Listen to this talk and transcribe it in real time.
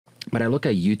But I look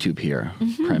at YouTube here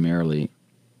primarily,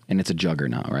 and it's a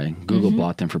juggernaut, right? Google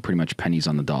bought them for pretty much pennies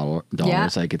on the dollar. Yeah.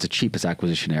 It's like, it's the cheapest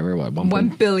acquisition ever. What, 1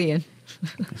 billion.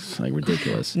 It's like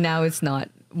ridiculous. Now it's not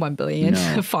 1 billion,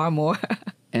 No. far more.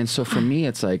 And so for me,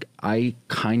 it's like, I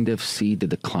kind of see the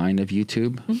decline of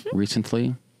YouTube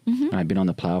recently. And I've been on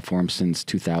the platform since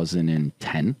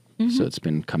 2010. So it's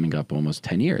been coming up almost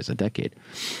 10 years, a decade.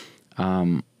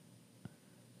 I'm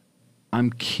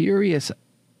curious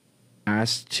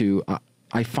as to,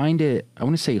 I find it, I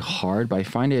want to say hard, but I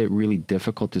find it really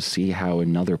difficult to see how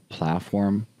another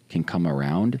platform can come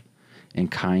around and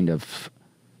kind of,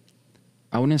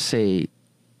 I wouldn't say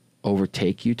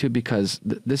overtake YouTube, because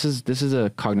this is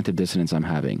a cognitive dissonance I'm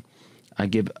having. I'll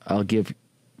give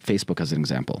Facebook as an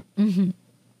example.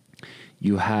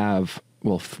 You have,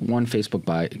 well, one,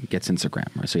 Facebook gets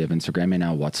Instagram, right? So you have Instagram and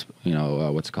now what's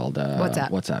called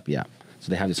WhatsApp, yeah. So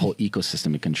they have this whole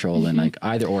ecosystem to control, and like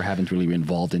either or haven't really been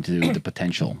involved into the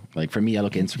potential. Like for me, I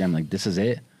look at Instagram like, this is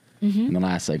it. In the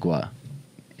last like what,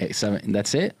 8, 7,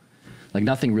 that's it. Like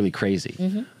nothing really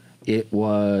crazy. It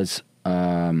was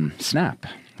Snap,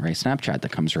 right? Snapchat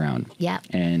that comes around,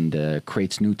 and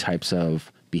creates new types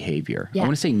of behavior. I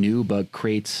want to say new, but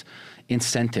creates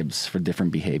incentives for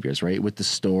different behaviors, right? With the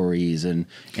stories and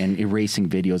erasing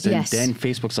videos. And then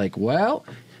Facebook's like, well,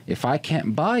 if I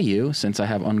can't buy you, since I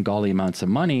have ungodly amounts of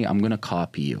money, I'm going to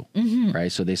copy you,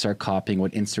 right? So they start copying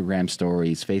what Instagram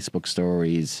stories, Facebook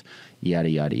stories, yada,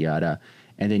 yada, yada.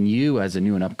 And then you, as a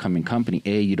new and upcoming company,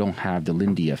 you don't have the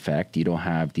Lindy effect. You don't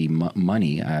have the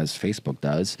money as Facebook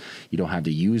does. You don't have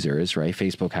the users, right?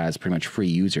 Facebook has pretty much free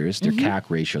users. Their CAC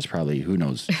ratio is probably, who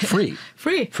knows, free.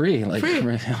 Free. Like,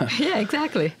 Yeah,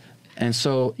 exactly. And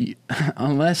so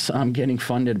unless I'm getting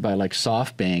funded by like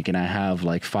SoftBank and I have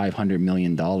like $500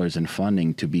 million in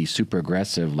funding to be super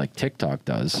aggressive like TikTok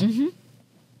does,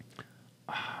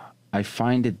 I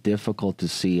find it difficult to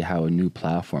see how a new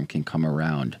platform can come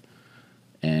around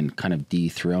and kind of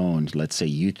dethrone, let's say,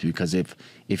 YouTube. Because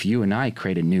if you and I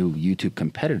create a new YouTube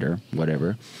competitor,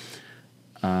 whatever,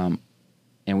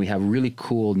 and we have really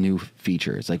cool new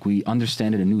features, like we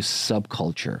understand a new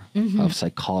subculture of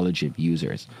psychology of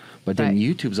users. But then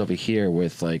YouTube's over here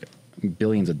with like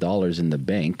billions of dollars in the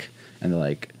bank, and they're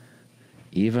like,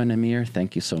 Eva and Ameer,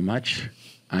 thank you so much.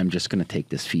 I'm just going to take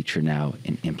this feature now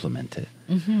and implement it.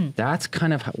 That's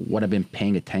kind of what I've been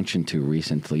paying attention to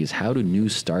recently, is how do new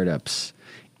startups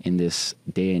in this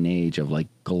day and age of like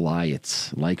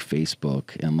Goliaths, like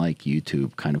Facebook and like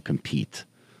YouTube, kind of compete?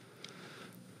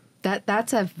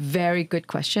 That's a very good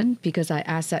question, because I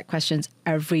ask that questions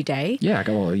every day. Yeah,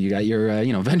 well, you got your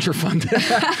venture fund.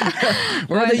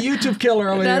 We're the YouTube killer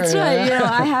over here. That's right.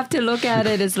 I have to look at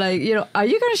it as like, are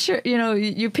you going to share?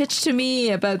 You pitch to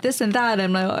me about this and that.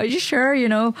 I'm like, are you sure?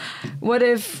 What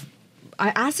if? I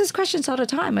ask these questions all the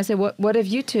time. I say, what if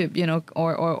YouTube,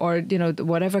 or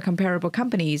whatever comparable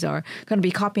companies are going to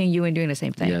be copying you and doing the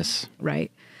same thing? Yes.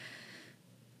 Right.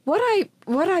 What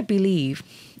I believe,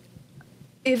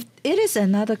 if it is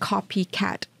another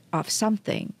copycat of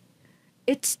something,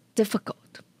 it's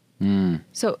difficult.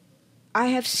 So I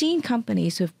have seen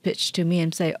companies who've pitched to me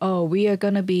and say, oh, we are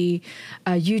going to be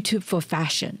YouTube for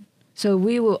fashion. So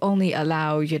we will only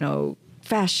allow,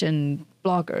 fashion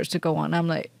bloggers to go on. I'm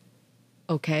like,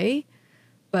 okay,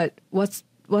 but what's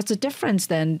the difference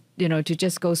then, to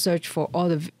just go search for all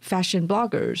the fashion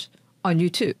bloggers on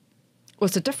YouTube?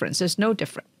 What's the difference? There's no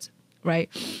difference, right?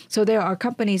 So there are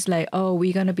companies like, oh,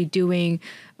 we're going to be doing,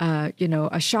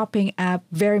 a shopping app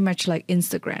very much like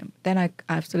Instagram. Then I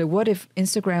absolutely, what if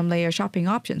Instagram layer shopping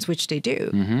options, which they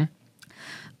do?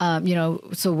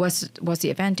 So what's the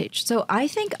advantage? So I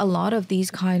think a lot of these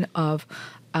kind of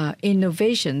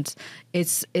innovations,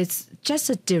 it's just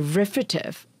a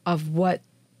derivative of what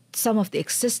some of the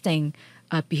existing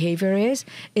behavior is.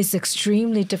 It's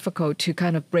extremely difficult to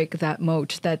kind of break that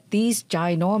mold that these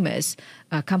ginormous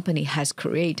company has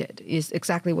created. Is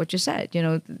exactly what you said.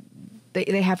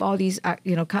 They have all these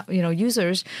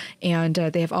users, and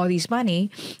they have all these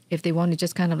money. If they want to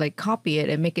just kind of like copy it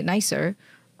and make it nicer,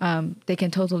 they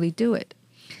can totally do it.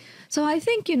 So I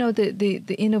think,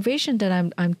 the innovation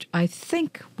that I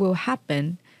think will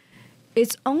happen,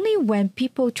 it's only when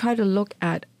people try to look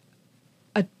at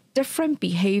a different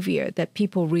behavior that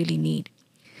people really need.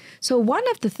 So one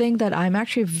of the things that I'm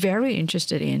actually very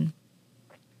interested in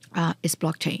is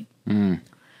blockchain.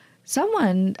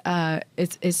 Someone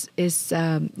is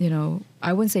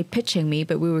I wouldn't say pitching me,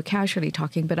 but we were casually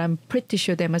talking, but I'm pretty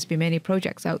sure there must be many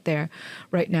projects out there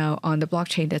right now on the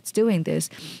blockchain that's doing this,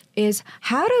 is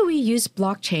how do we use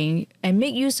blockchain and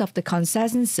make use of the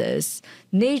consensus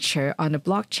nature on the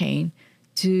blockchain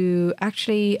to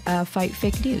actually fight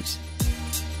fake news?